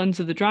 9 sons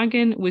of the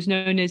dragon was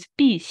known as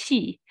Bi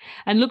Xi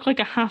and looked like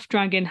a half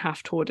dragon,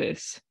 half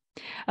tortoise.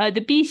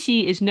 The Bi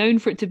Xi is known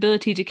for its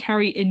ability to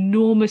carry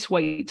enormous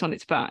weights on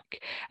its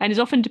back and is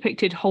often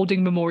depicted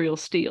holding memorial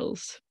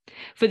steels.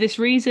 For this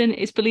reason,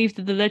 it's believed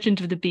that the legend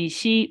of the Bi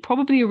Xi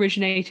probably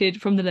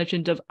originated from the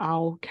legend of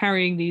Ao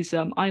carrying these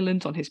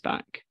islands on his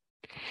back.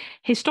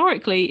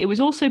 Historically, it was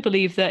also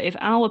believed that if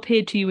Ao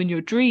appeared to you in your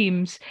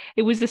dreams,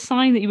 it was the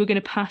sign that you were going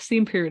to pass the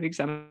imperial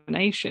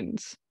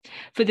examinations.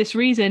 For this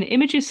reason,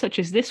 images such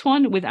as this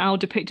one, with Ao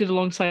depicted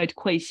alongside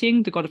Kui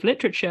Xing, the god of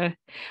literature,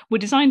 were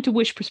designed to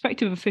wish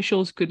prospective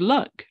officials good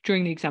luck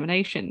during the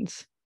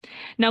examinations.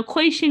 Now,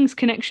 Kui Xing's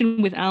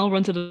connection with Ao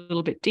runs a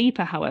little bit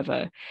deeper,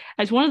 however,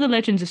 as one of the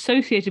legends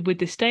associated with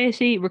this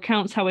deity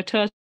recounts how a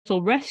turtle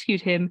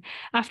rescued him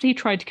after he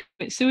tried to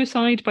commit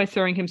suicide by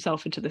throwing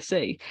himself into the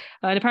sea.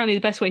 And apparently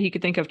the best way he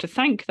could think of to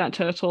thank that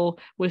turtle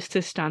was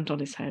to stand on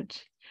his head.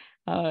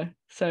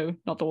 So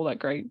not all that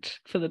great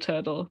for the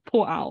turtle.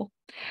 Poor Ao.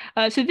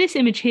 So this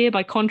image here,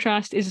 by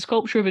contrast, is a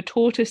sculpture of a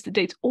tortoise that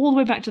dates all the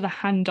way back to the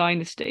Han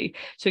Dynasty.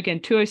 So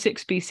again,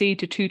 206 BC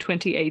to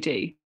 220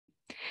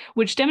 AD,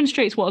 which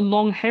demonstrates what a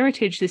long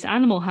heritage this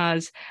animal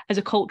has as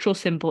a cultural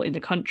symbol in the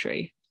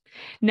country.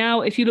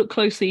 Now, if you look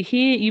closely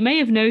here, you may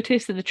have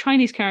noticed that the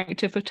Chinese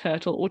character for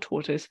turtle or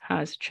tortoise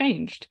has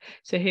changed.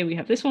 So here we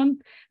have this one,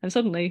 and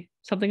suddenly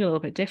something a little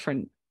bit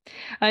different.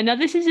 Now,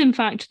 this is in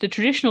fact the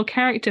traditional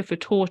character for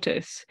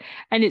tortoise,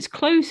 and it's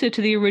closer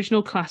to the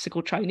original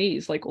classical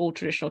Chinese, like all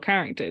traditional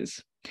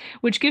characters,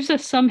 which gives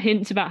us some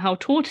hints about how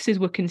tortoises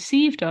were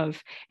conceived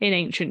of in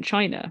ancient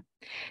China.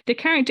 The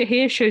character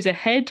here shows a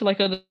head like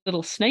a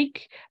little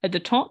snake at the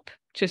top,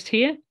 just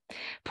here.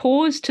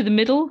 Paws to the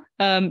middle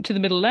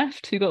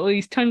left. So you've got all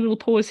these tiny little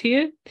paws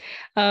here.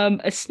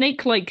 A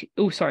snake-like,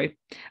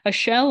 a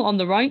shell on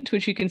the right,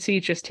 which you can see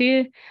just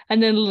here,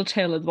 and then a little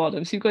tail at the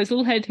bottom. So you've got his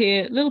little head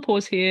here, little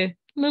paws here,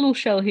 little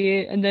shell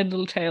here, and then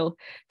little tail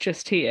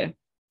just here.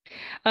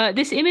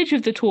 This image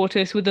of the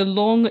tortoise with a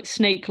long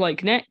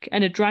snake-like neck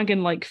and a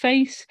dragon-like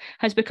face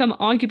has become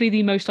arguably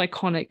the most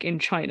iconic in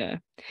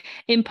China,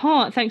 in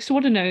part thanks to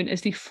what are known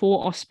as the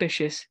four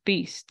auspicious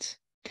beasts.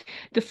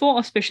 The four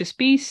auspicious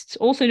beasts,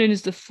 also known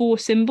as the four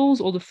symbols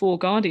or the four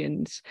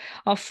guardians,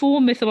 are four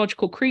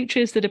mythological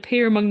creatures that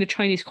appear among the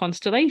Chinese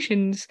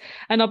constellations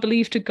and are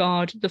believed to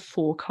guard the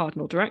four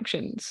cardinal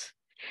directions.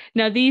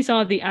 Now, these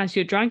are the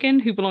azure dragon,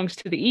 who belongs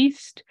to the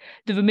east,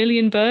 the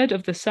vermilion bird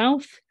of the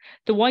south,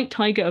 the white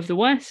tiger of the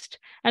west,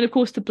 and of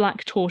course the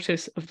black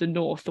tortoise of the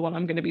north, the one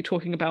I'm going to be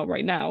talking about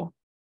right now.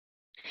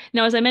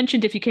 Now, as I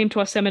mentioned, if you came to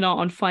our seminar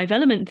on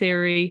five-element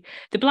theory,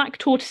 the black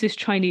tortoise's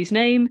Chinese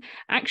name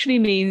actually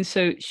means,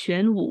 so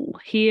Xuan Wu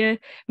here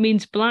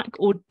means black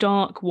or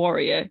dark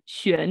warrior.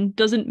 Xuan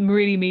doesn't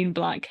really mean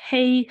black.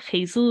 Hei,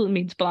 Heizi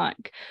means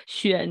black.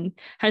 Xuan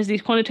has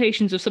these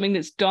connotations of something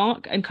that's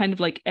dark and kind of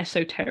like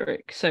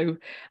esoteric. So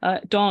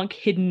dark,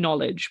 hidden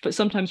knowledge, but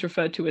sometimes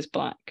referred to as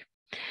black.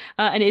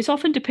 And it's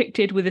often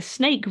depicted with a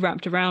snake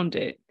wrapped around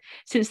it,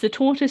 since the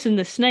tortoise and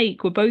the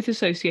snake were both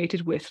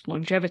associated with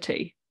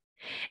longevity.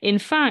 In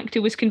fact,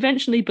 it was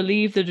conventionally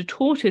believed that a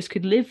tortoise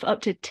could live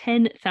up to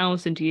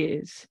 10,000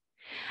 years.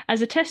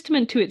 As a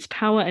testament to its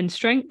power and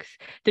strength,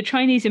 the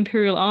Chinese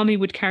Imperial Army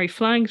would carry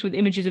flags with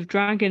images of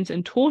dragons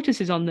and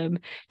tortoises on them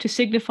to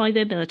signify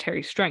their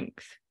military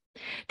strength.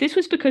 This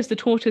was because the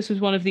tortoise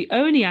was one of the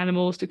only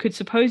animals that could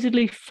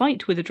supposedly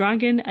fight with a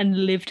dragon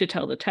and live to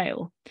tell the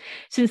tale,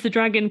 since the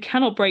dragon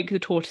cannot break the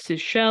tortoise's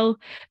shell,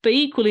 but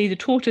equally the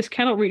tortoise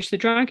cannot reach the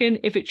dragon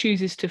if it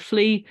chooses to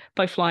flee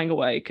by flying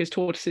away, because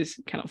tortoises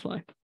cannot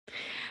fly.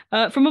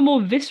 From a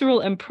more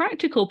visceral and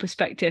practical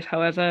perspective,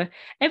 however,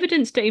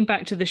 evidence dating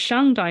back to the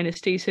Shang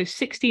dynasty, so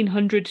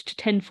 1600 to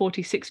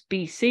 1046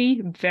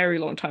 BC, very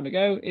long time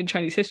ago in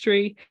Chinese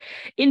history,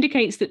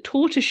 indicates that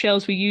tortoise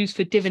shells were used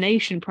for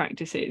divination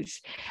practices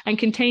and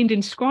contained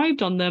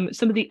inscribed on them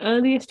some of the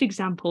earliest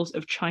examples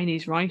of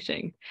Chinese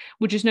writing,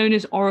 which is known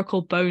as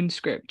oracle bone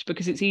script,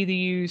 because it's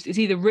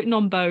either written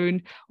on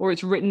bone or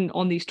it's written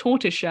on these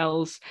tortoise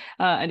shells,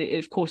 and it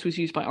of course was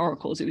used by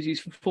oracles. It was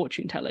used for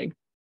fortune telling.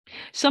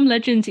 Some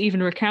legends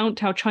even recount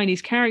how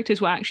Chinese characters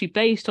were actually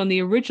based on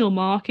the original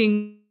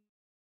markings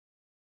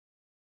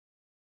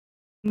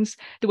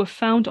that were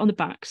found on the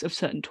backs of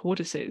certain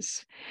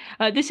tortoises.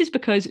 This is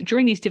because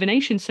during these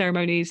divination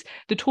ceremonies,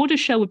 the tortoise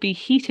shell would be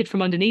heated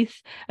from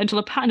underneath until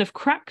a pattern of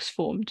cracks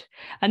formed,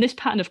 and this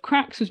pattern of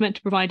cracks was meant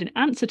to provide an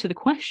answer to the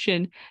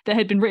question that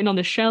had been written on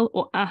the shell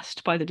or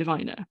asked by the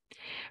diviner.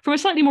 From a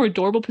slightly more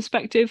adorable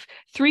perspective,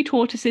 three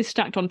tortoises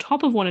stacked on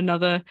top of one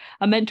another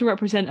are meant to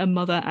represent a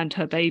mother and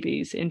her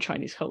babies in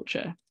Chinese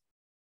culture.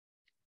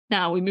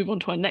 Now we move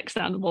on to our next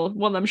animal,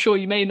 one I'm sure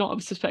you may not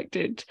have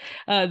suspected,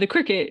 the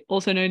cricket,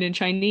 also known in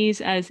Chinese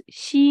as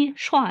xi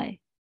shuai.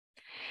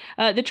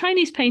 The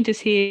Chinese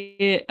painters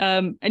here,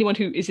 anyone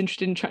who is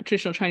interested in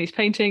traditional Chinese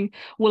painting,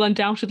 will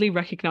undoubtedly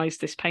recognize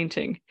this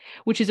painting,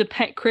 which is a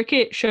pet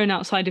cricket shown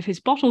outside of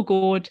his bottle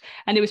gourd,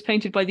 and it was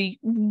painted by the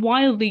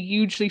wildly,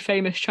 hugely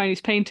famous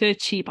Chinese painter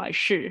Qi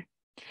Baishi.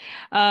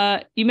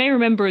 You may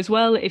remember as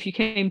well, if you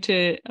came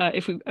to,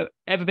 if we've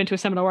ever been to a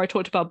seminar where I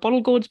talked about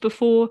bottle gourds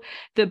before,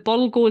 the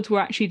bottle gourds were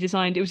actually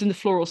designed, it was in the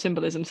floral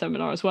symbolism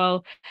seminar as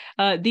well.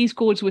 These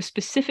gourds were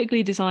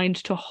specifically designed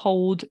to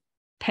hold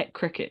pet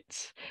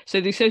crickets. So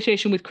the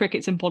association with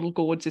crickets and bottle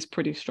gourds is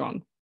pretty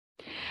strong.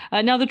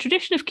 Now, the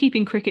tradition of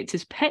keeping crickets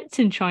as pets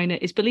in China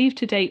is believed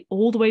to date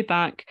all the way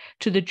back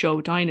to the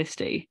Zhou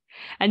dynasty,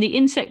 and the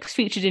insects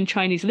featured in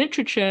Chinese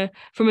literature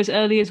from as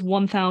early as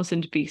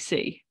 1000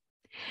 BC.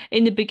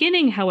 In the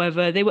beginning,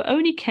 however, they were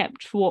only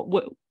kept for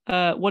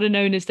what are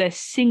known as their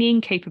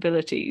singing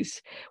capabilities,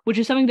 which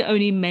is something that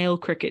only male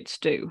crickets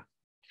do.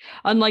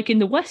 Unlike in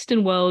the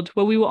Western world,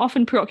 where we were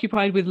often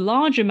preoccupied with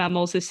larger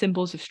mammals as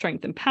symbols of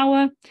strength and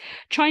power,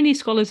 Chinese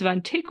scholars of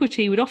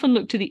antiquity would often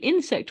look to the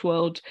insect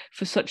world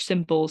for such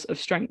symbols of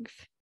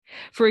strength.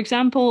 For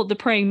example, the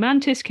praying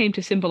mantis came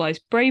to symbolize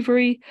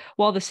bravery,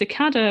 while the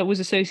cicada was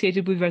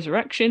associated with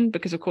resurrection,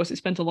 because of course it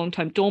spent a long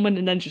time dormant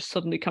and then just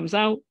suddenly comes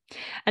out.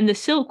 And the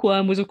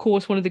silkworm was of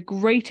course one of the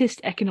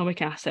greatest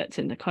economic assets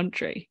in the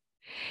country.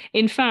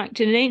 In fact,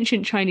 in an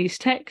ancient Chinese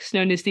text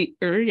known as the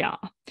Ya,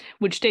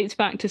 which dates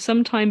back to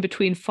sometime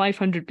between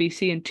 500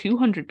 BC and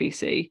 200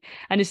 BC,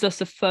 and is thus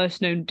the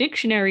first known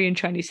dictionary in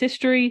Chinese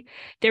history,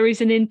 there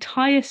is an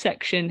entire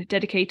section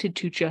dedicated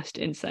to just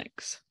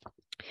insects.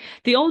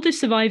 The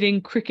oldest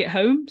surviving cricket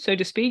home, so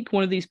to speak,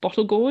 one of these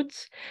bottle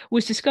gourds,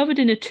 was discovered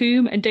in a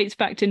tomb and dates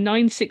back to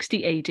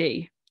 960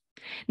 AD.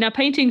 Now,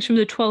 paintings from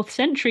the 12th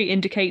century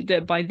indicate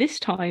that by this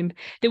time,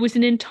 there was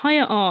an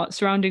entire art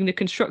surrounding the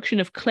construction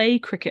of clay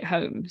cricket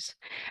homes,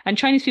 and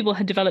Chinese people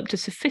had developed a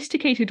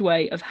sophisticated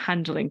way of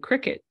handling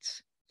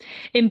crickets.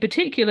 In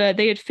particular,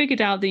 they had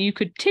figured out that you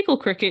could tickle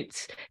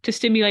crickets to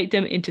stimulate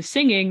them into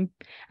singing,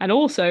 and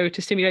also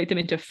to stimulate them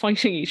into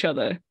fighting each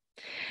other.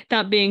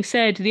 That being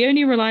said, the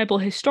only reliable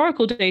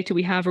historical data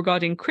we have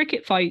regarding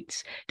cricket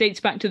fights dates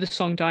back to the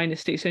Song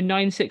dynasty, so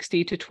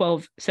 960 to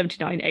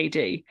 1279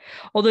 AD,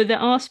 although there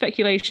are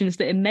speculations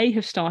that it may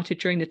have started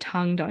during the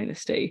Tang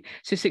dynasty,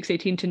 so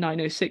 618 to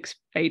 906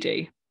 AD.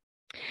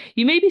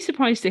 You may be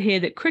surprised to hear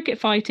that cricket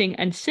fighting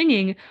and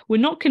singing were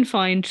not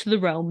confined to the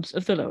realms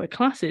of the lower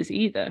classes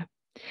either.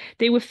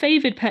 They were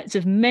favoured pets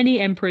of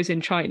many emperors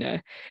in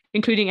China,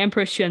 including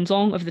Emperor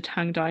Xuanzong of the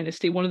Tang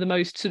dynasty, one of the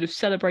most sort of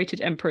celebrated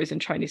emperors in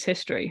Chinese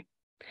history.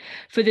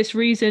 For this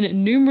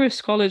reason, numerous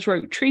scholars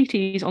wrote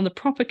treatises on the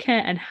proper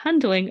care and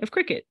handling of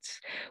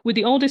crickets, with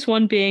the oldest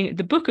one being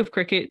the Book of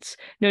Crickets,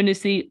 known as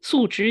the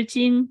Zu Zhi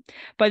Jing,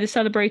 by the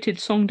celebrated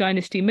Song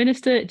dynasty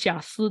minister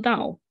Jia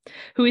Sidao,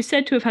 who is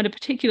said to have had a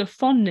particular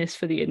fondness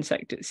for the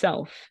insect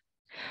itself.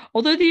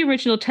 Although the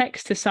original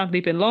text has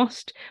sadly been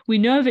lost, we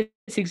know of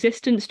its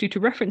existence due to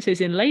references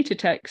in later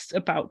texts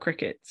about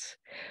crickets.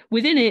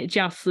 Within it,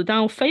 Jia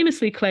Sidao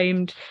famously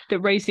claimed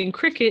that raising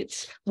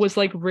crickets was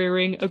like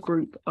rearing a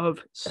group of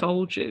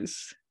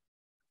soldiers.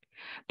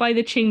 By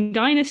the Qing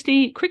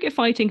dynasty, cricket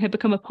fighting had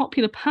become a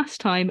popular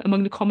pastime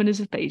among the commoners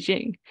of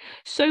Beijing,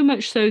 so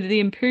much so that the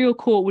imperial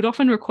court would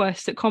often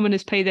request that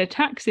commoners pay their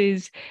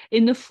taxes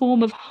in the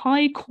form of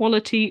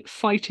high-quality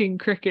fighting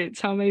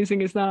crickets. How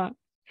amazing is that?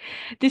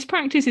 This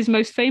practice is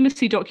most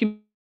famously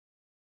documented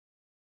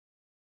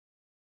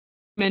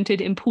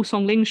in Pu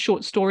Songling's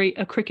short story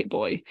A Cricket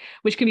Boy,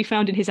 which can be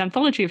found in his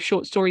anthology of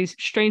short stories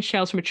Strange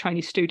Tales from a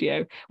Chinese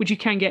Studio, which you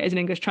can get as an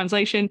English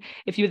translation.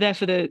 If you were there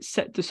for the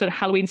sort of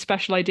Halloween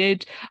special I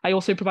did, I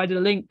also provided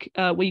a link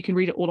where you can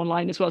read it all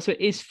online as well, so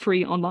it is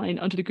free online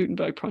under the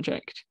Gutenberg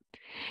Project.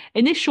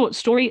 In this short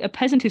story, a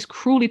peasant is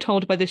cruelly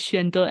told by the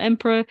Xuande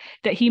Emperor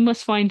that he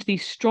must find the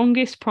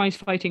strongest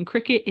prize-fighting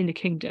cricket in the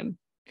kingdom.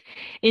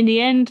 In the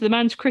end, the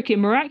man's cricket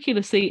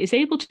miraculously is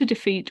able to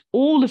defeat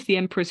all of the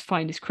emperor's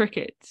finest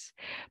crickets,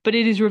 but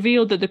it is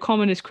revealed that the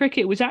commoner's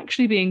cricket was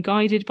actually being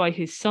guided by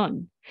his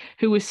son,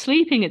 who was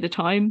sleeping at the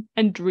time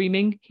and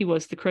dreaming he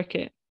was the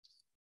cricket.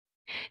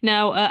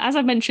 Now, as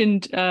I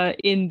mentioned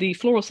in the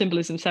floral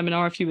symbolism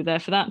seminar, if you were there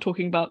for that,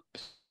 talking about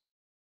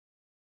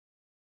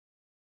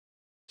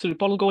sort of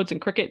bottle gourds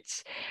and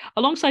crickets.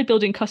 Alongside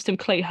building custom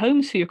clay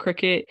homes for your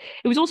cricket,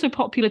 it was also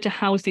popular to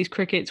house these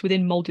crickets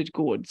within moulded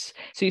gourds.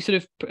 So you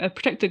sort of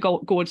protect the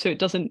gourd so it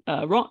doesn't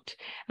rot,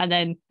 and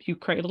then you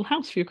create a little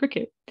house for your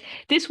cricket.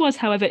 This was,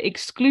 however,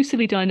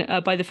 exclusively done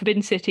by the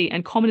Forbidden City,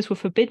 and commoners were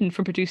forbidden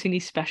from producing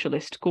these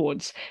specialist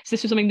gourds. So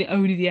this was something that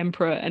only the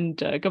emperor and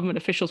government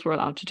officials were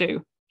allowed to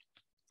do.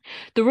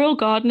 The royal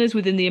gardeners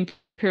within the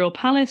imperial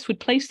palace would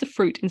place the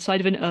fruit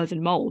inside of an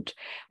earthen mould,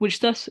 which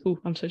thus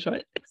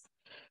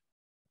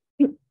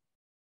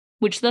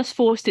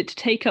forced it to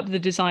take up the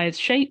desired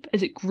shape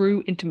as it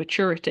grew into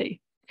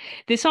maturity.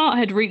 This art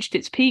had reached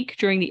its peak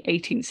during the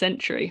 18th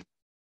century,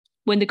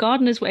 when the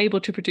gardeners were able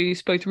to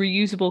produce both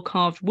reusable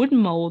carved wooden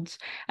moulds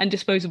and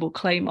disposable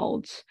clay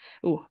moulds.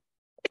 Oh,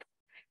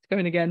 it's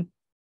going again.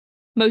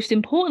 Most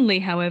importantly,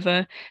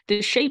 however,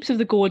 the shapes of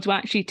the gourds were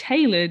actually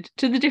tailored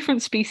to the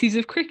different species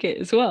of cricket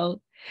as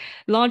well.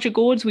 Larger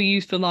gourds were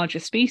used for larger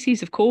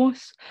species, of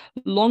course.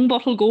 Long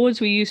bottle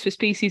gourds were used for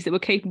species that were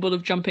capable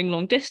of jumping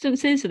long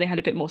distances, so they had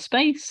a bit more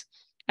space,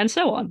 and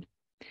so on.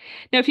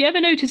 Now, if you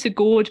ever notice a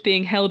gourd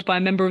being held by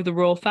a member of the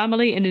royal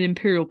family in an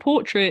imperial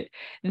portrait,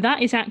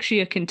 that is actually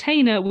a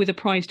container with a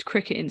prized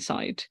cricket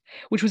inside,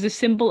 which was a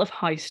symbol of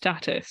high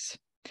status.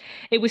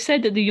 It was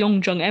said that the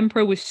Yongzheng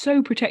emperor was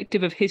so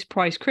protective of his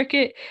prized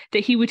cricket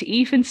that he would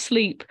even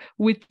sleep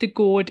with the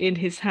gourd in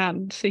his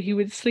hand, so he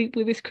would sleep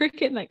with his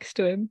cricket next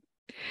to him.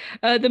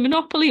 The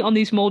monopoly on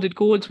these moulded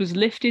gourds was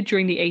lifted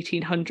during the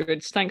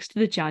 1800s thanks to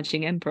the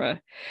Jiajing Emperor,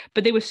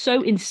 but they were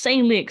so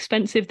insanely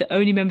expensive that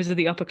only members of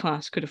the upper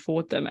class could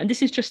afford them, and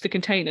this is just the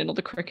container, not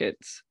the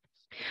crickets.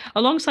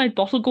 Alongside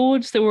bottle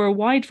gourds, there were a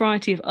wide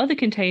variety of other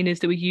containers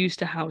that were used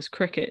to house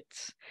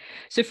crickets.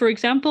 So, for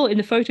example, in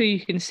the photo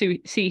you can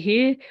see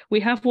here, we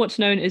have what's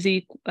known as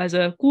a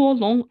guo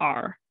long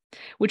er,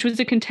 which was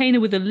a container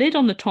with a lid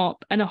on the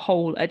top and a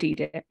hole at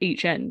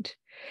each end.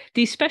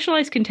 These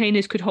specialized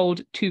containers could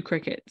hold 2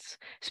 crickets,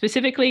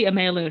 specifically a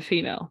male and a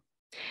female.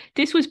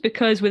 This was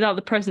because without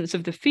the presence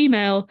of the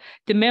female,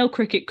 the male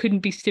cricket couldn't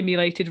be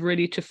stimulated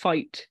really to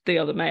fight the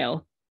other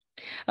male.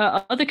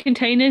 Other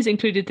containers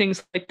included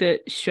things like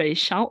the shui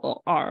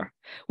shao er,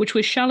 which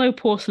were shallow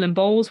porcelain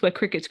bowls where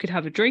crickets could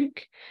have a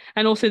drink,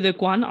 and also the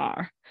guan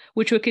er,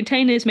 which were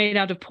containers made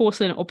out of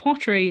porcelain or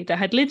pottery that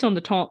had lids on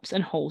the tops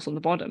and holes on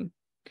the bottom.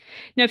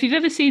 Now, if you've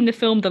ever seen the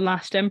film The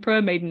Last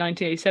Emperor, made in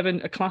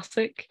 1987, a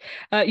classic,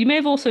 you may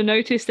have also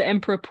noticed that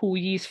Emperor Pu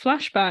Yi's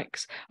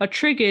flashbacks are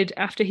triggered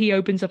after he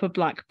opens up a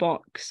black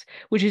box,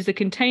 which is the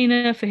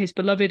container for his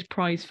beloved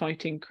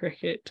prize-fighting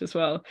cricket as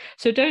well.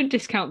 So don't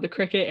discount the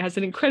cricket. It has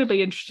an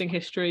incredibly interesting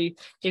history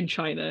in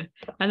China.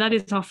 And that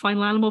is our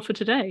final animal for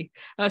today.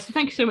 So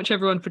thank you so much,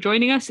 everyone, for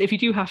joining us. If you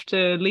do have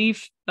to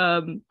leave,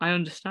 I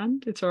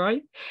understand, it's all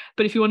right.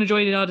 But if you want to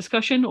join in our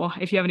discussion, or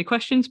if you have any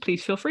questions,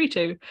 please feel free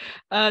to.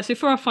 So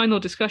for our final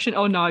discussion,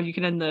 oh no, you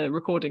can end the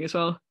recording as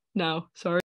well now, sorry.